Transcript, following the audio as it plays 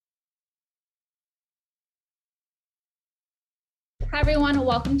Hi, everyone.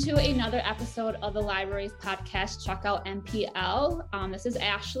 Welcome to another episode of the Libraries podcast, Check Out NPL. This is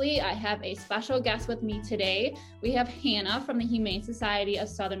Ashley. I have a special guest with me today. We have Hannah from the Humane Society of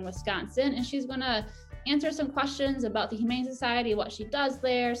Southern Wisconsin, and she's going to answer some questions about the Humane Society, what she does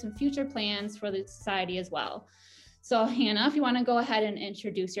there, some future plans for the society as well. So Hannah, if you want to go ahead and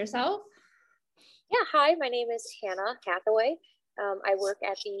introduce yourself. Yeah, hi, my name is Hannah Hathaway. I work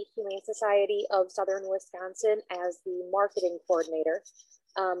at the Humane Society of Southern Wisconsin as the marketing coordinator.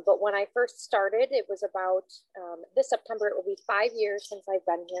 But when I first started, it was about this September, it will be 5 years since I've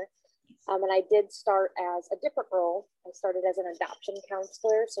been here. And I did start as a different role. I started as an adoption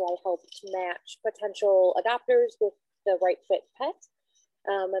counselor, so I helped match potential adopters with the right fit pet.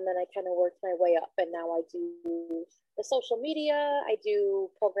 And then I kind of worked my way up, and now I do the social media. I do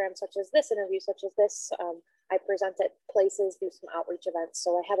programs such as this, interviews such as this. I present at places, do some outreach events.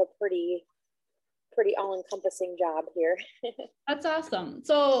 So I have a pretty all-encompassing job here. That's awesome.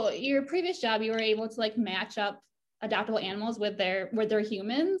 So your previous job, you were able to like match up adoptable animals with their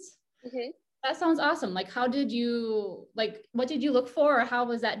humans. Mm-hmm. That sounds awesome. Like, what did you look for, or how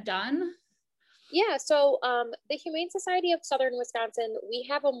was that done? Yeah, so the Humane Society of Southern Wisconsin, we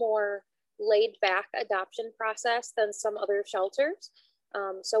have a more laid back adoption process than some other shelters.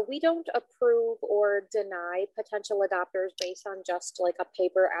 So we don't approve or deny potential adopters based on just like a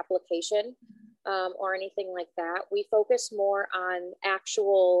paper application or anything like that. We focus more on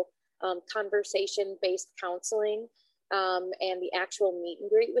actual conversation-based counseling and the actual meet and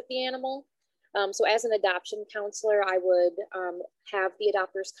greet with the animal. So as an adoption counselor, I would have the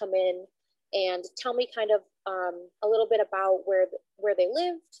adopters come in and tell me kind of a little bit about where they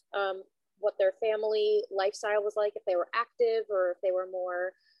lived, what their family lifestyle was like, if they were active or if they were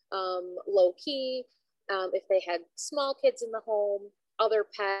more low key, if they had small kids in the home, other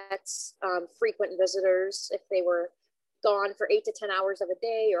pets, frequent visitors, if they were gone for 8 to 10 hours of a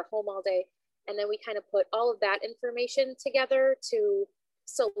day or home all day. And then we kind of put all of that information together to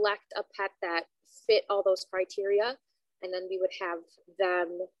select a pet that fit all those criteria. And then we would have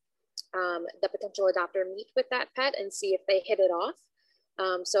them, the potential adopter, meet with that pet and see if they hit it off.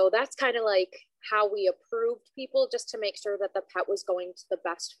 So that's kind of like how we approved people, just to make sure that the pet was going to the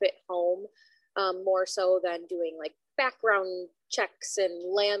best fit home, more so than doing like background checks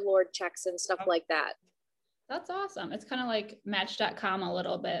and landlord checks and stuff like that. That's awesome. It's kind of like Match.com a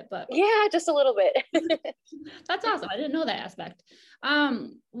little bit, but yeah, just a little bit. That's awesome. I didn't know that aspect.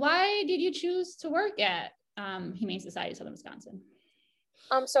 Why did you choose to work at Humane Society of Southern Wisconsin?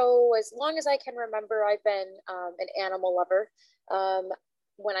 So as long as I can remember, I've been an animal lover.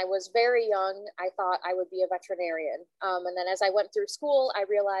 When I was very young, I thought I would be a veterinarian. And then as I went through school, I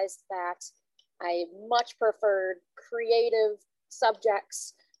realized that I much preferred creative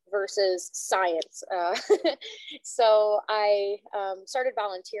subjects versus science. So I started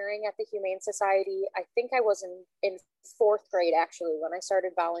volunteering at the Humane Society. I think I was in 4th grade, actually, when I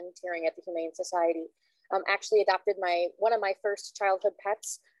started volunteering at the Humane Society. Actually adopted one of my first childhood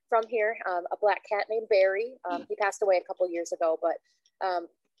pets from here, a black cat named Barry. He passed away a couple years ago, but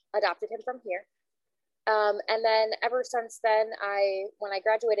adopted him from here. And then ever since then, when I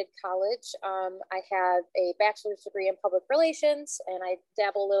graduated college, I have a bachelor's degree in public relations, and I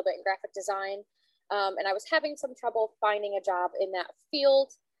dabble a little bit in graphic design. And I was having some trouble finding a job in that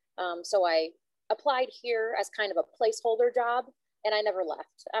field. So I applied here as kind of a placeholder job, and I never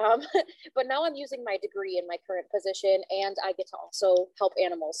left. But now I'm using my degree in my current position, and I get to also help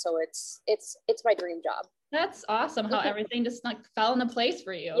animals. So it's my dream job. That's awesome how everything just like fell into place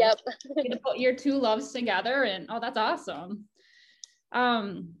for you. Yep. You to put your two loves together, and that's awesome.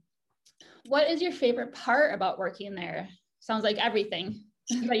 What is your favorite part about working there? Sounds like everything.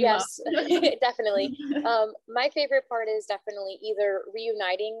 Yes, definitely. My favorite part is definitely either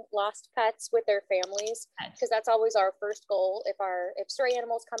reuniting lost pets with their families, because that's always our first goal. If stray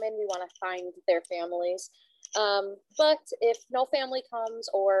animals come in, we want to find their families. But if no family comes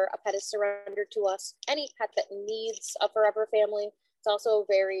or a pet is surrendered to us, any pet that needs a forever family, it's also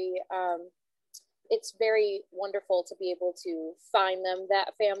it's very wonderful to be able to find them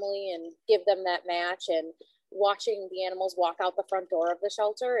that family and give them that match. And watching the animals walk out the front door of the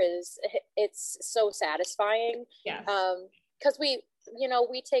shelter it's so satisfying. Yes. Because we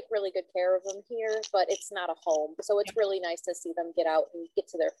take really good care of them here, but it's not a home. So it's really nice to see them get out and get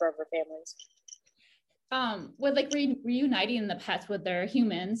to their forever families. With like reuniting the pets with their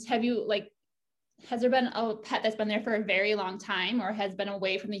humans, has there been a pet that's been there for a very long time or has been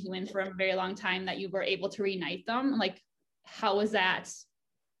away from the humans for a very long time that you were able to reunite them? Like, how was that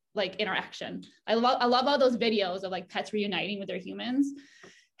like interaction? I love all those videos of like pets reuniting with their humans.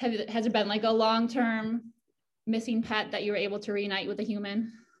 Has there been like a long-term missing pet that you were able to reunite with a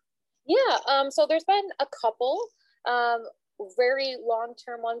human? Yeah, so there's been a couple very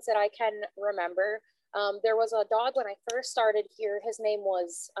long-term ones that I can remember. There was a dog when I first started here. His name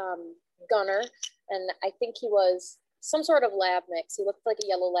was Gunner, and I think he was some sort of lab mix. He looked like a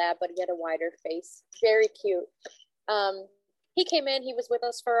yellow lab, but he had a wider face. Very cute. He came in, he was with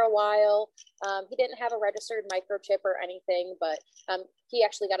us for a while. He didn't have a registered microchip or anything, but he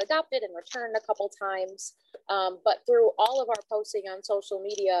actually got adopted and returned a couple times. But through all of our posting on social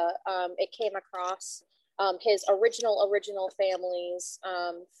media, it came across his original family's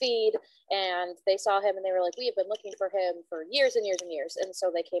feed, and they saw him and they were like, we have been looking for him for years and years and years. And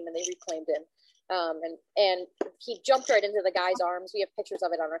so they came and they reclaimed him. And he jumped right into the guy's arms. We have pictures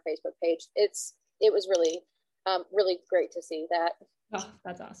of it on our Facebook page. It was really great to see that. Oh,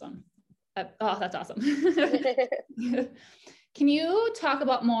 that's awesome. That's awesome. Can you talk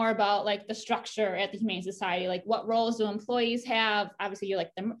about more about like the structure at the Humane Society? Like what roles do employees have? Obviously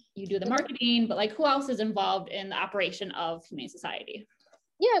you do the marketing, but like who else is involved in the operation of Humane Society?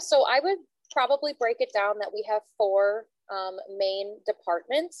 Yeah, so I would probably break it down that we have 4 main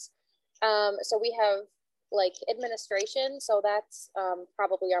departments. So we have like administration. So that's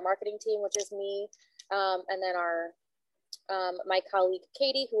probably our marketing team, which is me. And then my colleague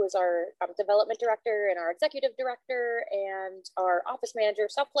Katie, who is our development director and our executive director and our office manager,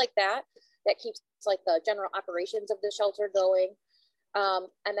 stuff like that, that keeps like the general operations of the shelter going.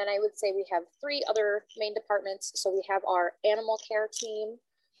 And then I would say we have 3 other main departments. So we have our animal care team,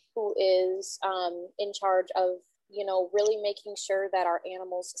 who is in charge of, really making sure that our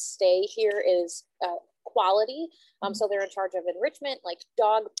animals stay here is quality. So they're in charge of enrichment, like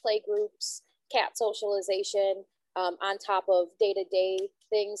dog play groups, cat socialization, on top of day-to-day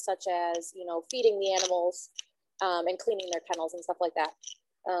things such as, feeding the animals and cleaning their kennels and stuff like that.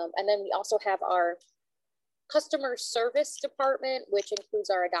 And then we also have our customer service department, which includes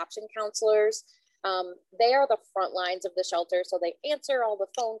our adoption counselors. They are the front lines of the shelter. So they answer all the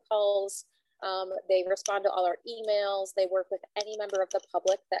phone calls. They respond to all our emails. They work with any member of the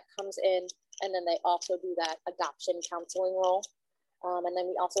public that comes in. And then they also do that adoption counseling role. And then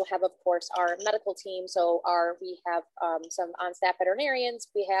we also have, of course, our medical team. So we have some on-staff veterinarians,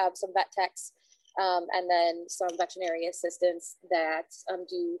 we have some vet techs, and then some veterinary assistants that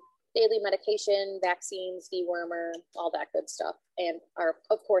do daily medication, vaccines, dewormer, all that good stuff. And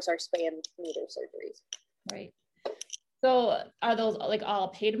of course, our spay and neuter surgeries. Right. So are those like all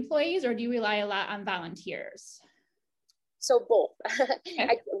paid employees, or do you rely a lot on volunteers? So both.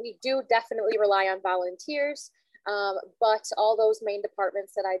 Okay. We do definitely rely on volunteers. But all those main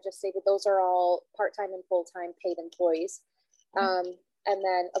departments that I just stated, those are all part-time and full-time paid employees. And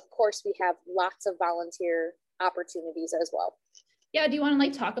then of course we have lots of volunteer opportunities as well. Yeah. Do you want to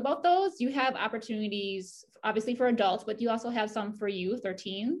like talk about those? You have opportunities obviously for adults, but do you also have some for youth or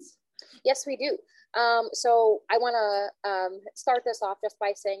teens? Yes, we do. So I want to start this off just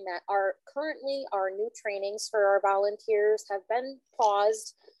by saying that currently our new trainings for our volunteers have been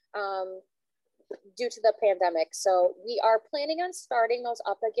paused due to the pandemic. So we are planning on starting those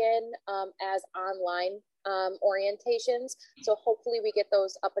up again as online orientations. So hopefully we get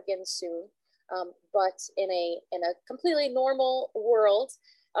those up again soon. But in a completely normal world,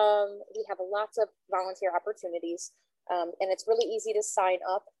 we have lots of volunteer opportunities, and it's really easy to sign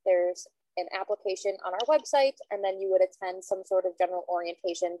up. There's an application on our website, and then you would attend some sort of general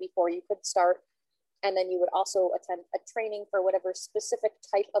orientation before you could start. And then you would also attend a training for whatever specific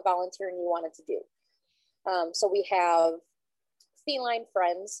type of volunteering you wanted to do. So we have feline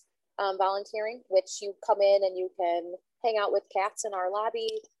friends volunteering, which you come in and you can hang out with cats in our lobby,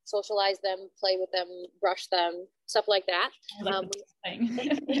 socialize them, play with them, brush them, stuff like that.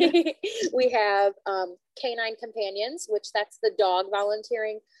 We have canine companions, which that's the dog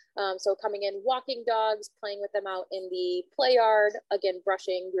volunteering. So coming in, walking dogs, playing with them out in the play yard, again,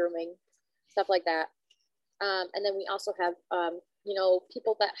 brushing, grooming, stuff like that. And then we also have,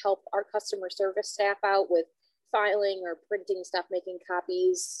 people that help our customer service staff out with filing or printing stuff, making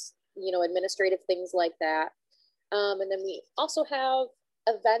copies, administrative things like that. And then we also have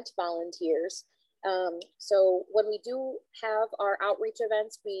event volunteers. So when we do have our outreach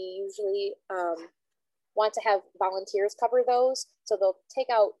events, we usually want to have volunteers cover those. So they'll take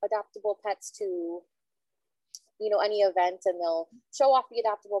out adoptable pets to any event, and they'll show off the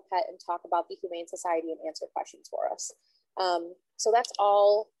adoptable pet and talk about the Humane Society and answer questions for us. So that's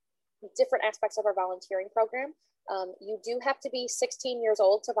all different aspects of our volunteering program. You do have to be 16 years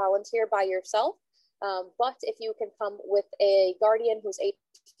old to volunteer by yourself. But if you can come with a guardian who's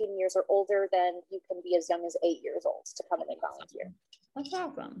 18 years or older, then you can be as young as 8 years old to come in and volunteer. That's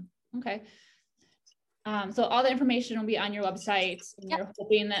awesome. Okay. So all the information will be on your website, and Yep. you're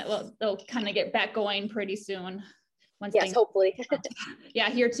hoping that they'll kind of get back going pretty soon. Once Yes, hopefully. Yeah,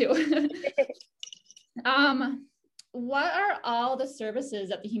 here too. What are all the services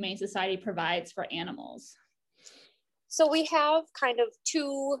that the Humane Society provides for animals? So we have kind of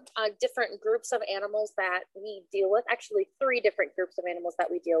two different groups of animals that we deal with, actually 3 different groups of animals that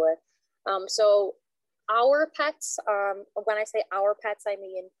we deal with. So our pets, when I say our pets, I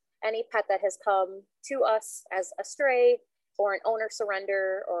mean any pet that has come to us as a stray or an owner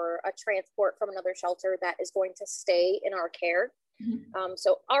surrender or a transport from another shelter that is going to stay in our care. Mm-hmm.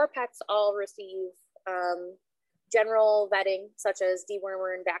 So our pets all receive general vetting, such as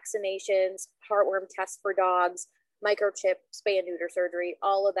dewormer and vaccinations, heartworm tests for dogs, microchip, spay and neuter surgery,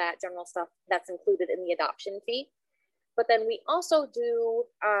 all of that general stuff that's included in the adoption fee. But then we also do,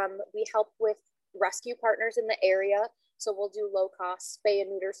 we help with rescue partners in the area. So we'll do low cost spay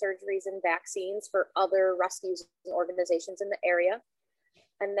and neuter surgeries and vaccines for other rescues and organizations in the area.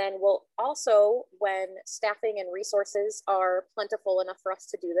 And then we'll also, when staffing and resources are plentiful enough for us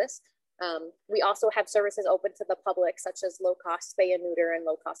to do this, we also have services open to the public, such as low cost spay and neuter and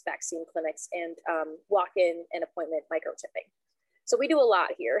low cost vaccine clinics and walk-in and appointment microchipping. So we do a lot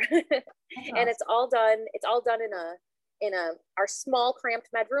here. Awesome. And it's all done in our small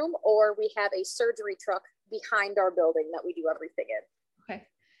cramped bedroom, or we have a surgery truck behind our building that we do everything in. Okay.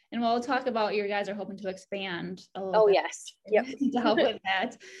 And we'll talk about your guys are hoping to expand a little bit. Yes. Yep. To help with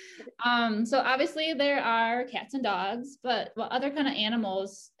that. So obviously there are cats and dogs, but what other kind of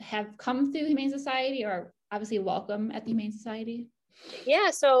animals have come through the Humane Society or obviously welcome at the Humane Society? Yeah,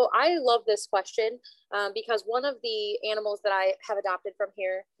 so I love this question because one of the animals that I have adopted from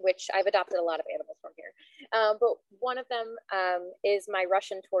here, which I've adopted a lot of animals from here, but one of them is my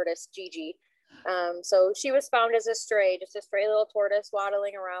Russian tortoise, Gigi. So she was found as a stray, just a stray little tortoise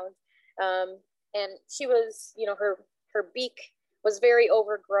waddling around. And she was, her beak was very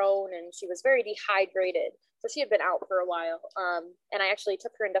overgrown and she was very dehydrated. So she had been out for a while. And I actually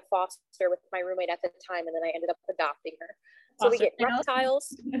took her into foster with my roommate at the time. And then I ended up adopting her. So we get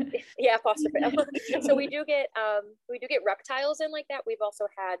reptiles. Yeah, foster family. So we do get reptiles in like that. We've also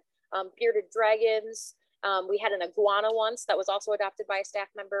had bearded dragons. We had an iguana once that was also adopted by a staff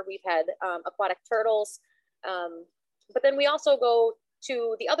member. We've had aquatic turtles. But then we also go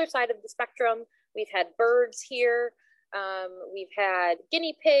to the other side of the spectrum. We've had birds here. We've had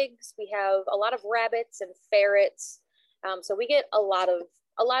guinea pigs. We have a lot of rabbits and ferrets. So we get a lot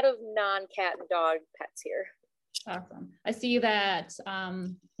of non-cat and dog pets here. Awesome. I see that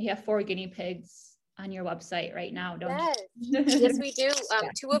you have 4 guinea pigs on your website right now, don't you? Yes, we do.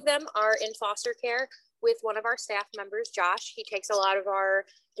 2 of them are in foster care with one of our staff members, Josh. He takes a lot of our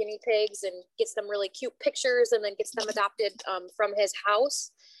guinea pigs and gets them really cute pictures and then gets them adopted from his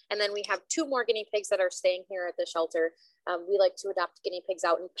house. And then we have 2 more guinea pigs that are staying here at the shelter. We like to adopt guinea pigs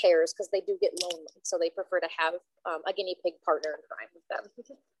out in pairs because they do get lonely. So they prefer to have a guinea pig partner in crime with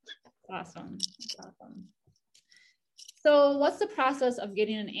them. Awesome. Awesome. So what's the process of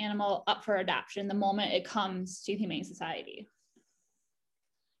getting an animal up for adoption the moment it comes to the Humane Society?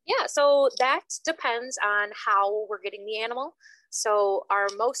 Yeah, so that depends on how we're getting the animal. So I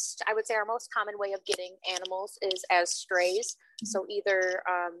would say our most common way of getting animals is as strays. So either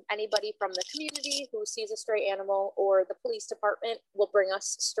anybody from the community who sees a stray animal or the police department will bring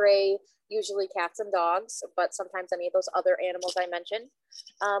us stray, usually cats and dogs, but sometimes any of those other animals I mentioned.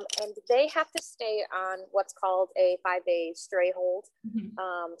 And they have to stay on what's called a 5-day stray hold.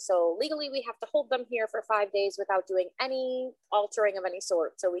 Mm-hmm. So legally we have to hold them here for 5 days without doing any altering of any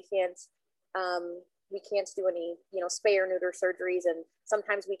sort. So we can't do any, spay or neuter surgeries. And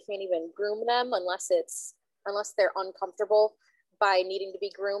sometimes we can't even groom them unless they're uncomfortable by needing to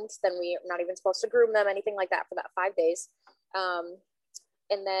be groomed. Then we're not even supposed to groom them, anything like that for that 5 days.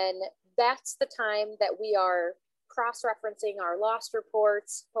 And then that's the time that we are cross-referencing our lost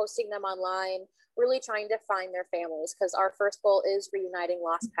reports, posting them online, really trying to find their families, because our first goal is reuniting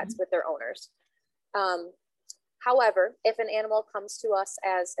lost pets with their owners. However, if an animal comes to us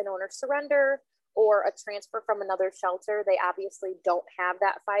as an owner surrender or a transfer from another shelter, they obviously don't have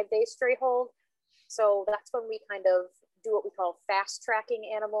that 5-day stray hold. So that's when we kind of do what we call fast tracking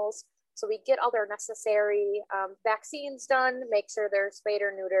animals. So we get all their necessary vaccines done, make sure they're spayed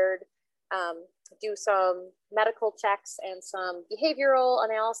or neutered, do some medical checks and some behavioral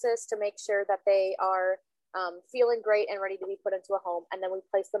analysis to make sure that they are feeling great and ready to be put into a home. And then we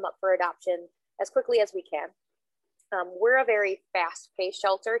place them up for adoption as quickly as we can. We're a very fast-paced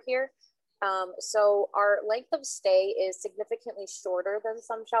shelter here. So our length of stay is significantly shorter than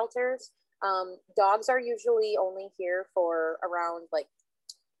some shelters. Dogs are usually only here for around like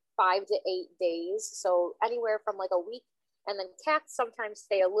 5 to 8 days. So anywhere from like a week. And then cats sometimes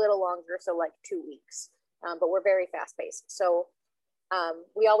stay a little longer, so like 2 weeks. But we're very fast paced. So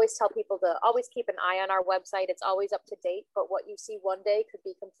we always tell people to always keep an eye on our website. It's always up to date, but what you see one day could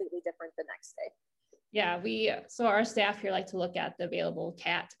be completely different the next day. Yeah, so our staff here like to look at the available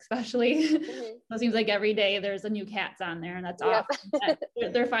cats, especially. So it seems like every day there's a new cats on there, and that's awesome.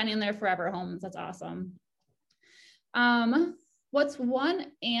 They're finding their forever homes. That's awesome. What's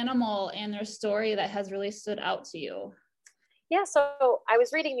one animal and their story that has really stood out to you? Yeah, so I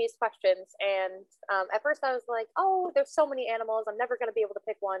was reading these questions, and at first I was like, oh, there's so many animals. I'm never going to be able to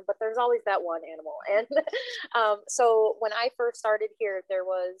pick one, but there's always that one animal. And so when I first started here,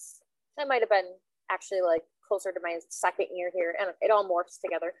 that might have been actually like closer to my second year here, and it all morphs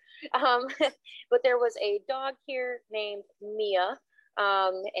together. But there was a dog here named Mia,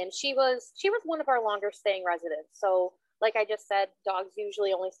 and she was one of our longer staying residents. So like I just said, dogs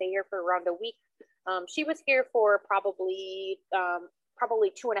usually only stay here for around a week. She was here for probably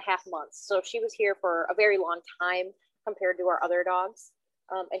 2.5 months. So she was here for a very long time compared to our other dogs.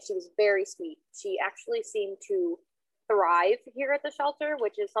 And she was very sweet. She actually seemed to thrive here at the shelter,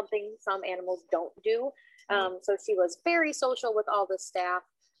 which is something some animals don't do. So she was very social with all the staff.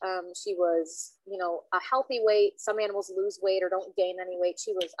 She was, a healthy weight. Some animals lose weight or don't gain any weight.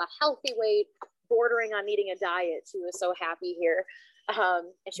 She was a healthy weight, bordering on needing a diet. She was so happy here.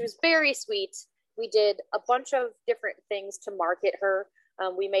 And she was very sweet. We did a bunch of different things to market her.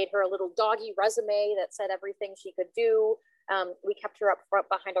 We made her a little doggy resume that said everything she could do. We kept her up front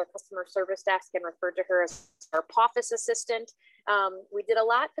behind our customer service desk and referred to her as our office assistant. We did a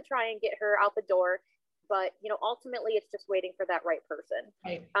lot to try and get her out the door, but ultimately it's just waiting for that right person.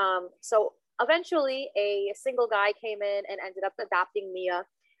 Right. So eventually a single guy came in and ended up adopting Mia.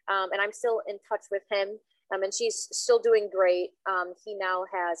 And I'm still in touch with him. And she's still doing great.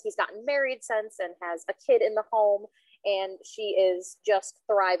 He's gotten married since and has a kid in the home, and she is just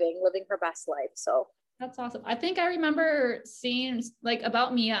thriving, living her best life. So that's awesome. I think I remember seeing like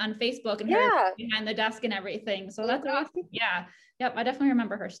about Mia on Facebook and her behind the desk and everything. So that's awesome. Yeah. Yep. I definitely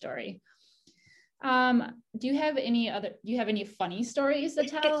remember her story. Do you have any funny stories to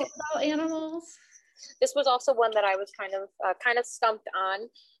tell about animals? This was also one that I was kind of stumped on.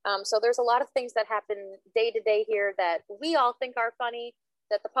 So there's a lot of things that happen day to day here that we all think are funny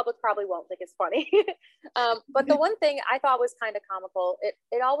that the public probably won't think is funny. But the one thing I thought was kind of comical,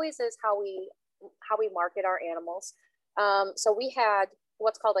 it always is how we market our animals. So we had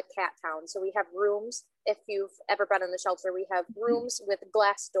what's called a cat town. So we have rooms. If you've ever been in the shelter, we have rooms with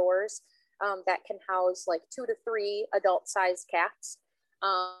glass doors that can house like 2 to 3 adult-sized cats.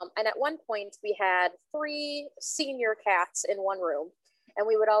 And at one point we had 3 senior cats in one room, and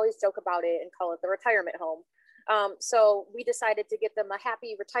we would always joke about it and call it the retirement home. So we decided to get them a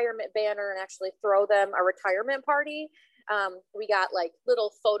happy retirement banner and actually throw them a retirement party. We got like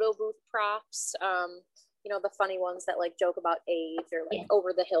little photo booth props, the funny ones that like joke about age or like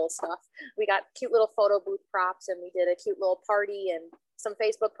over the hill stuff. We got cute little photo booth props, and we did a cute little party and some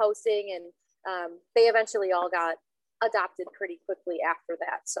Facebook posting, and they eventually all got adopted pretty quickly after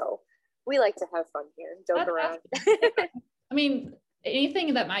that. So we like to have fun here, joke around. I mean,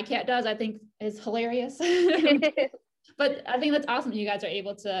 anything that my cat does, I think is hilarious. But I think that's awesome. You guys are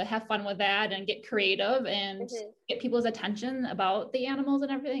able to have fun with that and get creative and get people's attention about the animals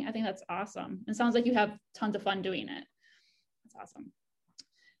and everything. I think that's awesome. It sounds like you have tons of fun doing it. That's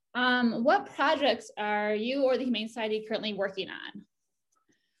awesome. What projects are you or the Humane Society currently working on?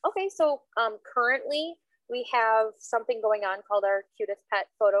 Okay, so currently we have something going on called our Cutest Pet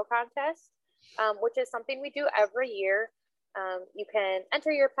Photo Contest, which is something we do every year. You can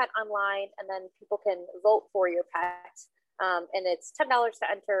enter your pet online, and then people can vote for your pet. And it's $10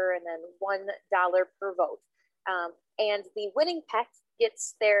 to enter, and then $1 per vote. And the winning pet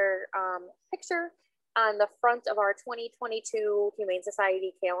gets their picture on the front of our 2022 Humane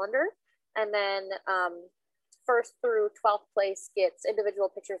Society calendar. And then first through 12th place gets individual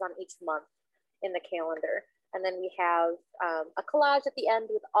pictures on each month in the calendar. And then we have a collage at the end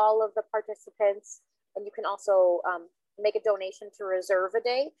with all of the participants. And you can also make a donation to reserve a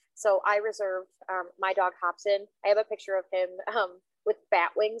day. So I reserved my dog Hobson. I have a picture of him with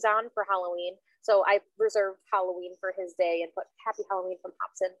bat wings on for Halloween. So I reserved Halloween for his day and put Happy Halloween from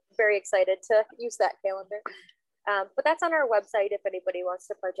Hobson. Very excited to use that calendar. But that's on our website if anybody wants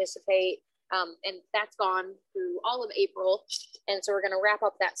to participate. And that's gone through all of April. And so we're going to wrap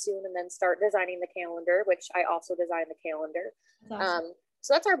up that soon and then start designing the calendar, which I also designed the calendar. Awesome.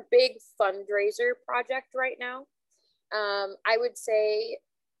 So that's our big fundraiser project right now. I would say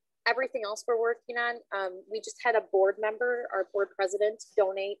everything else we're working on, we just had a board member, our board president,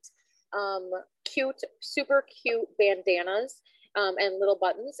 donate super cute bandanas and little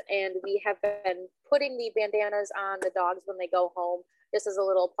buttons. And we have been putting the bandanas on the dogs when they go home, just as a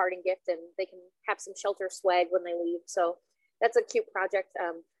little parting gift, and they can have some shelter swag when they leave. So that's a cute project.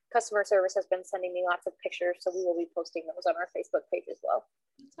 Customer service has been sending me lots of pictures, so we will be posting those on our Facebook page as well.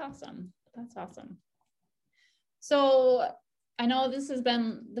 That's awesome. That's awesome. So I know this has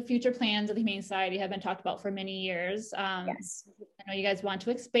been the future plans of the Humane Society have been talked about for many years. Yes. I know you guys want to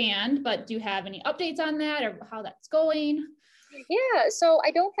expand, but do you have any updates on that or how that's going? Yeah, so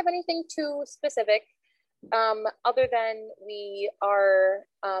I don't have anything too specific other than we are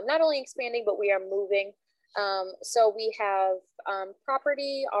not only expanding, but we are moving. So we have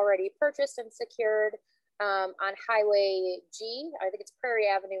property already purchased and secured on Highway G. I think it's Prairie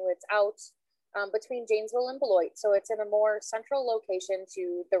Avenue. It's out between Janesville and Beloit. So it's in a more central location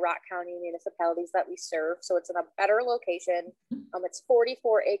to the Rock County municipalities that we serve. So it's in a better location. It's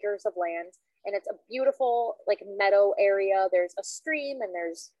 44 acres of land, and it's a beautiful like meadow area. There's a stream and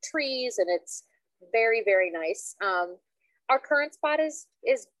there's trees, and it's very, very nice. Our current spot is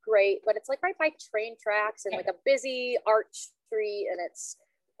great, but it's like right by train tracks and like a busy arch street, and it's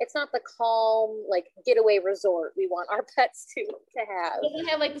not the calm like getaway resort we want our pets to have. It doesn't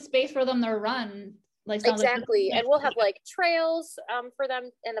have like the space for them to run. Like exactly, and we'll have like trails for them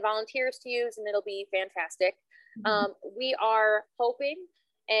and the volunteers to use, and it'll be fantastic. Mm-hmm. We are hoping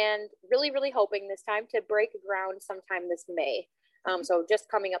and really, really hoping this time to break ground sometime this May. So just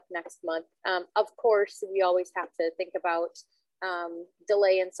coming up next month. Of course, we always have to think about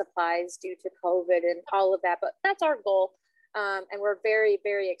delay in supplies due to COVID and all of that, but that's our goal. And we're very,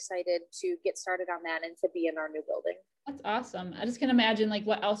 very excited to get started on that and to be in our new building. That's awesome. I just can imagine like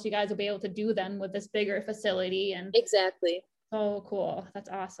what else you guys will be able to do then with this bigger facility. And exactly. Oh, cool. That's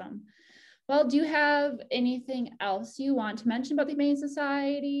awesome. Well, do you have anything else you want to mention about the Humane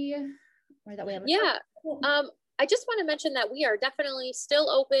Society? Or that we have? Yeah. I just want to mention that we are definitely still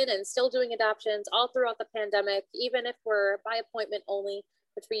open and still doing adoptions all throughout the pandemic, even if we're by appointment only,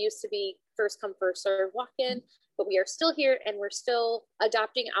 which we used to be first come, first serve walk-in, but we are still here and we're still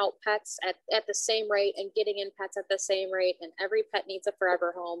adopting out pets at the same rate and getting in pets at the same rate, and every pet needs a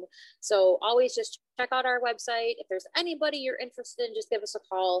forever home. So always just check out our website. If there's anybody you're interested in, just give us a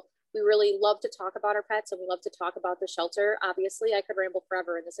call. We really love to talk about our pets, and we love to talk about the shelter. Obviously, I could ramble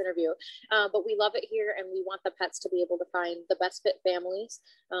forever in this interview, but we love it here, and we want the pets to be able to find the best fit families.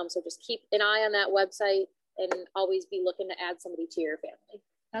 So just keep an eye on that website and always be looking to add somebody to your family.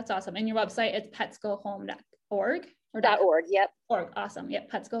 That's awesome. And your website is petsgohome.org? Or .org, yep. .org, awesome. Yep,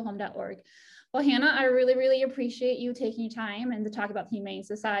 petsgohome.org. Well, Hannah, I really, really appreciate you taking time and to talk about the Humane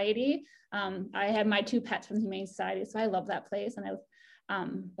Society. I have my 2 pets from the Humane Society, so I love that place, and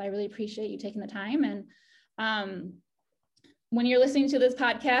I really appreciate you taking the time. And when you're listening to this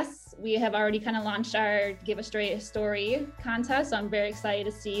podcast, we have already kind of launched our Give a Stray Story contest. So I'm very excited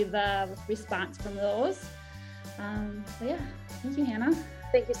to see the response from those. So yeah, thank you, Hannah.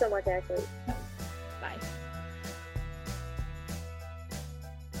 Thank you so much, Ashley. Bye.